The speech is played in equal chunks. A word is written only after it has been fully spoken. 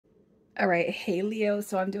All right, hey Leo.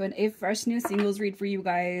 So I'm doing a fresh new singles read for you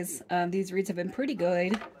guys. These reads have been pretty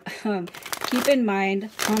good. Um, Keep in mind,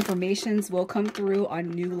 confirmations will come through on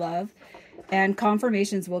new love, and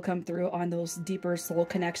confirmations will come through on those deeper soul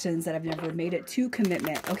connections that have never made it to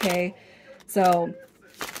commitment. Okay, so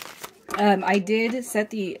I did set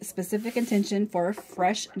the specific intention for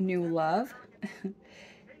fresh new love.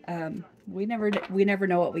 We never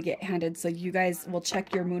know what we get handed, so you guys will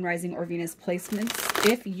check your moon rising or Venus placements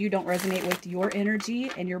if you don't resonate with your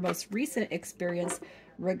energy and your most recent experience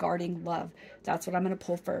regarding love. That's what I'm going to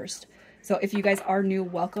pull first. So if you guys are new,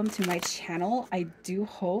 welcome to my channel. I do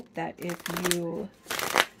hope that if you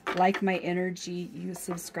like my energy, you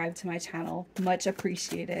subscribe to my channel. Much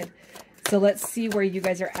appreciated. So let's see where you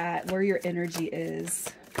guys are at, where your energy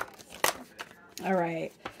is. All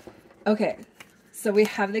right. Okay, so we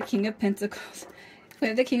have the King of Pentacles. We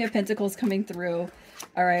have the King of Pentacles coming through.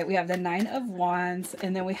 All right, we have the Nine of Wands,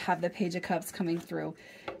 and then we have the Page of Cups coming through.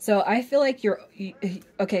 So I feel like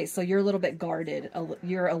okay, so you're a little bit guarded.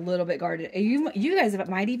 You're a little bit guarded. You guys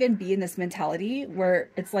might even be in this mentality where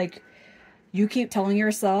it's like you keep telling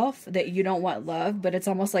yourself that you don't want love, but it's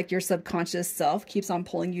almost like your subconscious self keeps on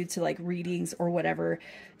pulling you to like readings or whatever,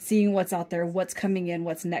 seeing what's out there, what's coming in,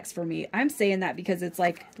 what's next for me. I'm saying that because it's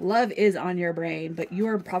like love is on your brain, but you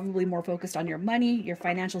are probably more focused on your money, your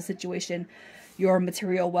financial situation, your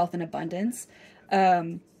material wealth and abundance.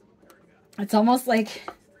 It's almost like,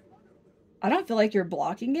 I don't feel like you're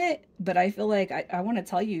blocking it, but I feel like I want to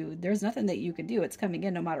tell you there's nothing that you can do. It's coming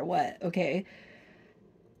in no matter what, okay?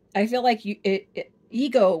 I feel like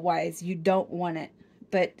ego wise, you don't want it,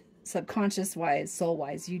 but subconscious wise, soul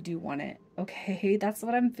wise, you do want it. Okay, that's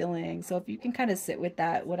what I'm feeling. So if you can kind of sit with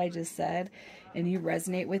that, what I just said, and you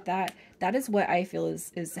resonate with that, that is what I feel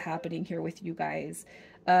is happening here with you guys.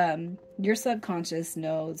 Your subconscious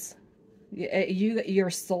knows. Your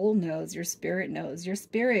soul knows. Your spirit knows. Your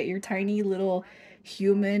spirit, your tiny little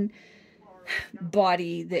human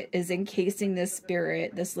body that is encasing this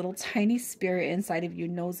spirit, this little tiny spirit inside of you,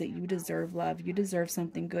 knows that you deserve love. You deserve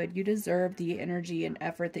something good. You deserve the energy and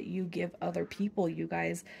effort that you give other people, you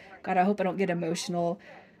guys. God, I hope I don't get emotional.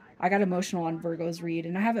 I got emotional on Virgo's read,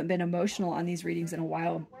 and I haven't been emotional on these readings in a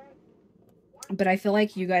while. But I feel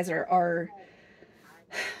like you guys are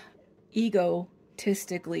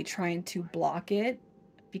egotistically trying to block it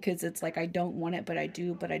because it's like, I don't want it, but I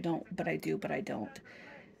do, but I don't, but I do, but I don't.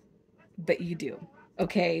 But you do.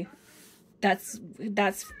 Okay, that's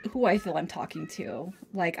who I feel I'm talking to.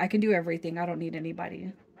 Like, I can do everything. I don't need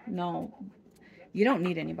anybody. No, you don't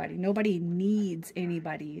need anybody. Nobody needs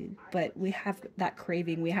anybody. But we have that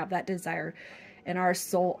craving. We have that desire. And our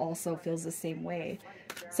soul also feels the same way.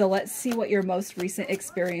 So let's see what your most recent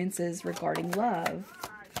experience is regarding love.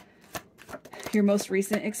 Your most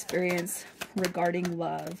recent experience regarding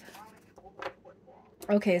love.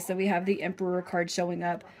 Okay, so we have the Emperor card showing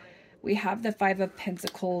up. We have the Five of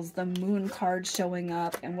Pentacles, the Moon card showing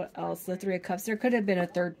up, and what else? The Three of Cups. There could have been a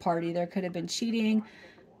third party. There could have been cheating,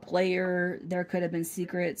 player. There could have been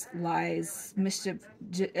secrets, lies, mischief.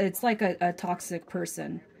 It's like a toxic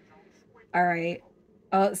person. All right.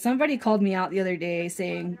 Somebody called me out the other day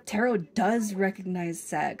saying tarot does recognize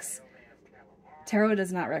sex. Tarot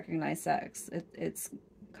does not recognize sex. It's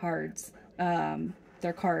cards.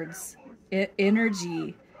 They're cards.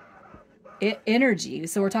 Energy. Energy.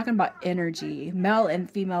 So we're talking about energy, male and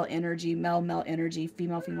female energy, male energy,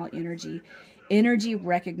 female energy. Energy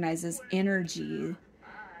recognizes energy.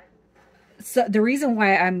 So the reason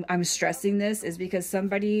why I'm stressing this is because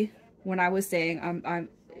somebody, when I was saying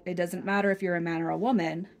it doesn't matter if you're a man or a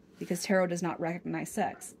woman, because tarot does not recognize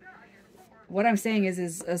sex. What I'm saying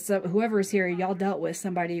is whoever is here, y'all dealt with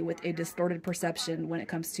somebody with a distorted perception when it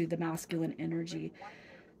comes to the masculine energy.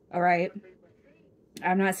 All right.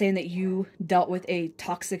 I'm not saying that you dealt with a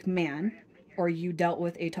toxic man or you dealt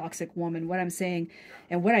with a toxic woman. What I'm saying,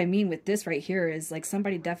 and what I mean with this right here, is like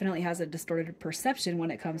somebody definitely has a distorted perception when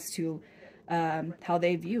it comes to how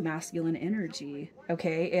they view masculine energy.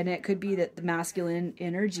 Okay. And it could be that the masculine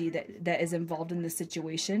energy that is involved in the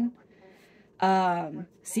situation,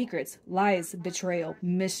 secrets, lies, betrayal,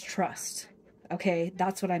 mistrust. Okay.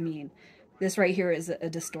 That's what I mean. This right here is a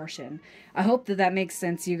distortion. I hope that that makes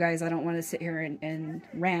sense, you guys. I don't want to sit here and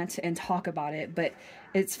rant and talk about it, but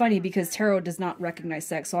it's funny because tarot does not recognize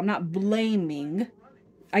sex. So I'm not blaming,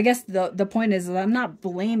 I guess the point is that I'm not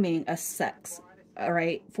blaming a sex, all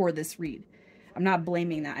right, for this read. I'm not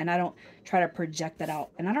blaming that, and I don't try to project that out.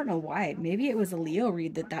 And I don't know why. Maybe it was a Leo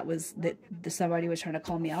read that somebody was trying to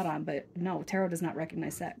call me out on, but no, tarot does not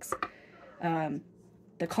recognize sex.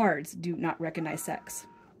 The cards do not recognize sex.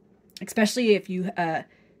 Especially if you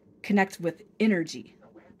connect with energy.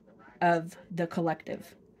 of the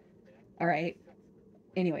collective. All right.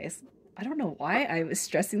 Anyways, I don't know why I was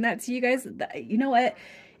stressing that to you guys. You know what?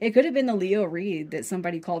 It could have been the Leo read that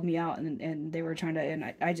somebody called me out and they were trying to,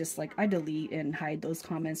 and I just like, I delete and hide those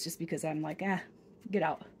comments just because I'm like, get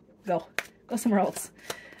out, go somewhere else.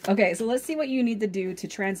 Okay, so let's see what you need to do to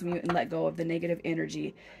transmute and let go of the negative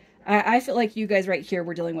energy. I feel like you guys right here,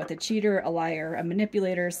 we're dealing with a cheater, a liar, a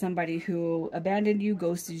manipulator, somebody who abandoned you,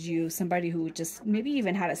 ghosted you, somebody who just maybe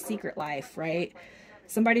even had a secret life, right?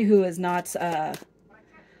 Somebody who is not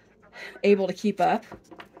able to keep up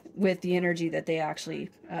with the energy that they actually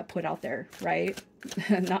put out there, right?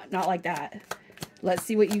 not like that. Let's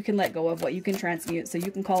see what you can let go of, what you can transmute, so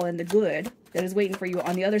you can call in the good that is waiting for you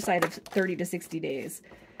on the other side of 30 to 60 days.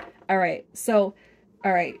 All right, so,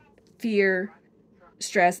 all right, fear,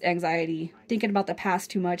 stress, anxiety, thinking about the past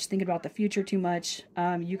too much, thinking about the future too much.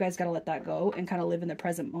 You guys got to let that go and kind of live in the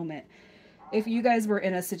present moment. If you guys were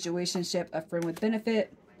in a situationship, a friend with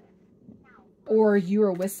benefit, or you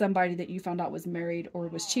were with somebody that you found out was married or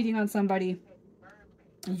was cheating on somebody,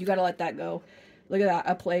 you got to let that go. Look at that,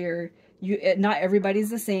 a player. Not everybody's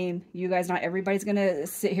the same. You guys, not everybody's going to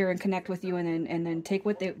sit here and connect with you and then get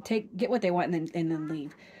what they want and then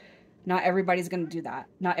leave. Not everybody's going to do that.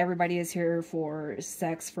 Not everybody is here for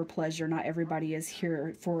sex, for pleasure. Not everybody is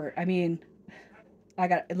here for, I mean,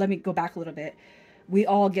 let me go back a little bit. We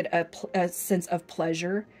all get a sense of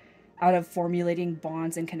pleasure out of formulating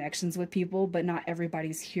bonds and connections with people, but not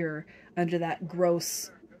everybody's here under that gross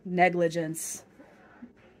negligence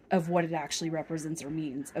of what it actually represents or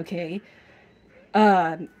means, okay?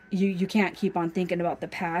 You can't keep on thinking about the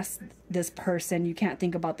past, this person. You can't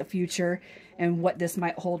think about the future and what this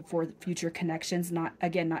might hold for future connections. Not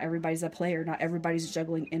everybody's a player. Not everybody's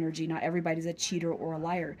juggling energy. Not everybody's a cheater or a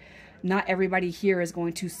liar. Not everybody here is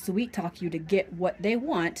going to sweet talk you to get what they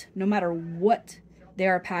want, no matter what they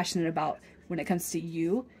are passionate about when it comes to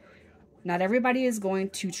you. Not everybody is going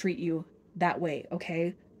to treat you that way,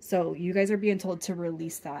 okay? So you guys are being told to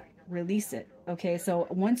release that. Release it, okay? So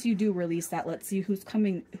once you do release that, let's see who's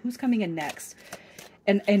coming in next.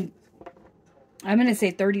 And I'm going to say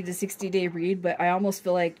 30 to 60 day read, but I almost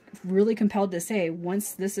feel like really compelled to say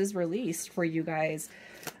once this is released for you guys,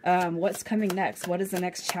 what's coming next? What is the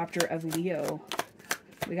next chapter of Leo?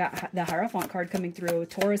 We got the Hierophant card coming through,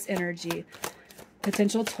 Taurus energy,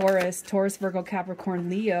 potential Taurus, Virgo, Capricorn,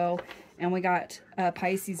 Leo, and we got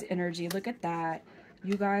Pisces energy. Look at that.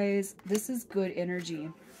 You guys, this is good energy.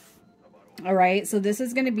 All right, so this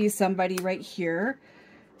is going to be somebody right here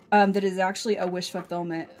that is actually a wish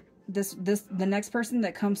fulfillment. The next person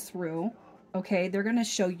that comes through, okay, they're going to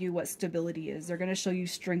show you what stability is. They're going to show you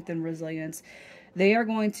strength and resilience. They are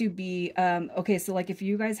going to be, okay, so like if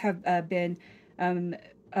you guys have been in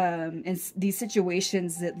these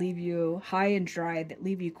situations that leave you high and dry, that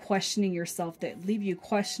leave you questioning yourself, that leave you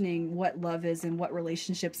questioning what love is and what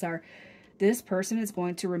relationships are, this person is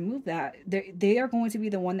going to remove that. They are going to be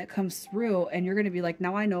the one that comes through, and you're going to be like,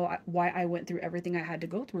 now I know why I went through everything I had to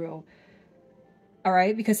go through. All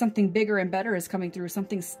right, because something bigger and better is coming through,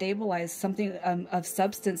 something stabilized, something of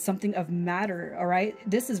substance, something of matter. All right,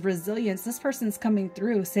 this is resilience. This person's coming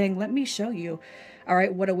through saying, let me show you, all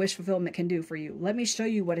right, what a wish fulfillment can do for you. Let me show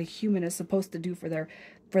you what a human is supposed to do for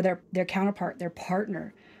their counterpart, their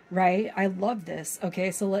partner. Right? I love this.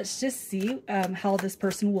 Okay, so let's just see how this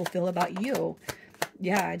person will feel about you.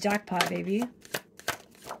 Yeah, jackpot, baby.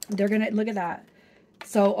 They're going to, look at that.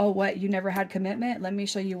 So, oh, what? You never had commitment? Let me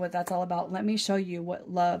show you what that's all about. Let me show you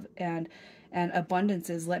what love and abundance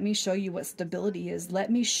is. Let me show you what stability is.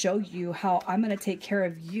 Let me show you how I'm going to take care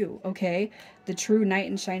of you, okay? The true knight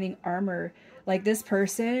in shining armor. Like this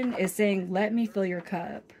person is saying, let me fill your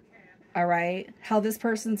cup. All right. How this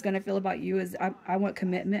person's going to feel about you is I want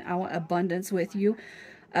commitment. I want abundance with you.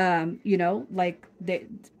 You know, like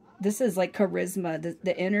this is like charisma,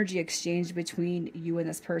 the energy exchange between you and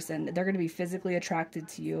this person. They're going to be physically attracted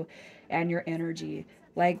to you and your energy.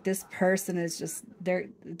 Like this person is just, they're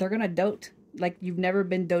going to dote like you've never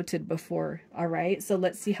been doted before. All right. So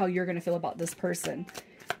let's see how you're going to feel about this person.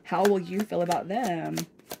 How will you feel about them?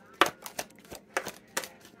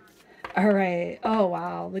 All right. Oh,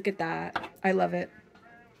 wow. Look at that. I love it.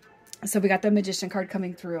 So we got the Magician card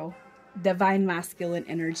coming through. Divine masculine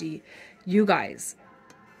energy. You guys,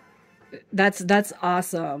 that's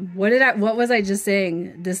awesome. What was I just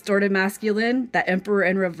saying? Distorted masculine, that Emperor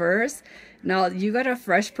in reverse. Now you got a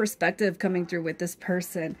fresh perspective coming through with this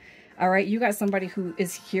person. All right. You got somebody who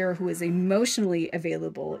is here, who is emotionally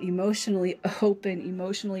available, emotionally open,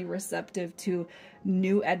 emotionally receptive to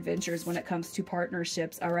new adventures when it comes to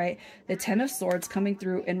partnerships. All right. The Ten of Swords coming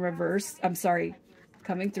through in reverse. I'm sorry,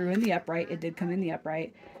 coming through in the upright. It did come in the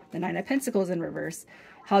upright. the Nine of Pentacles in reverse.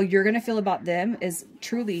 How you're going to feel about them is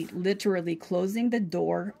truly, literally closing the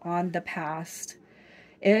door on the past.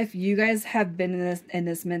 If you guys have been in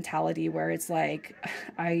this mentality where it's like,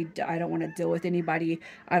 I don't want to deal with anybody.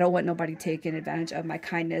 I don't want nobody taking advantage of my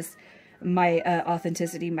kindness, my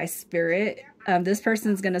authenticity, my spirit. This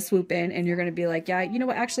person's going to swoop in and you're going to be like, yeah, you know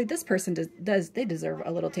what? Actually, this person they deserve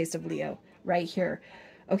a little taste of Leo right here.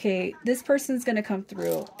 Okay, this person's going to come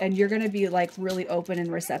through and you're going to be like really open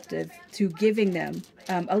and receptive to giving them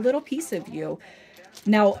a little piece of you.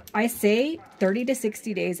 Now, I say 30 to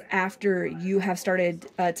 60 days after you have started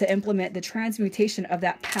to implement the transmutation of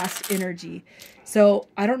that past energy. So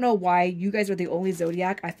I don't know why you guys are the only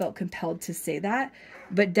zodiac I felt compelled to say that,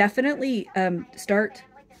 but definitely start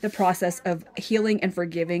the process of healing and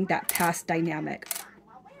forgiving that past dynamic.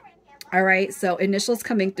 All right, so initials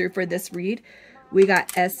coming through for this read. We got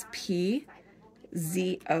SPZO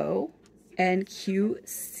and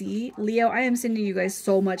QC. Leo, I am sending you guys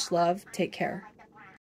so much love. Take care.